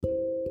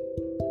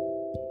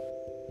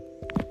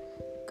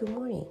Good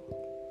morning.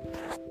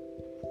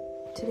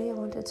 Today I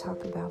want to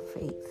talk about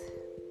faith.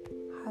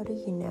 How do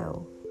you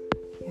know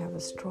you have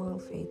a strong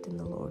faith in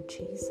the Lord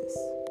Jesus?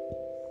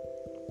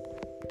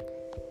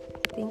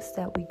 Things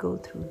that we go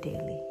through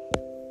daily.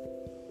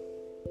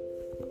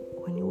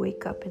 When you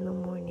wake up in the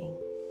morning,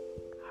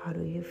 how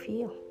do you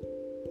feel?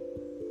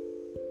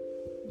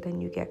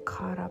 Then you get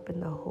caught up in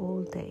the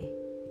whole day.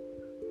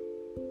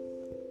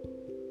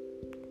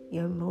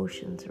 Your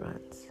emotions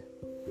runs.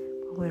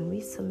 But when we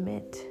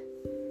submit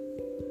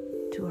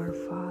to our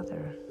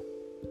Father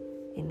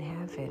in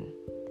heaven,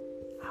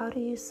 how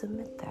do you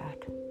submit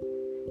that?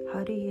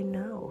 How do you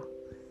know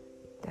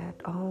that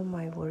all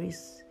my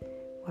worries,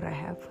 what I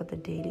have for the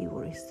daily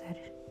worries, that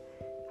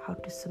how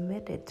to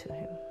submit it to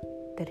Him,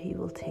 that He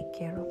will take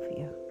care of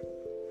you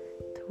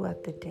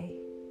throughout the day?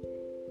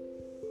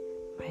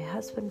 My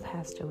husband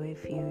passed away a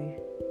few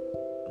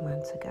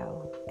months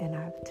ago, and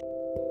I've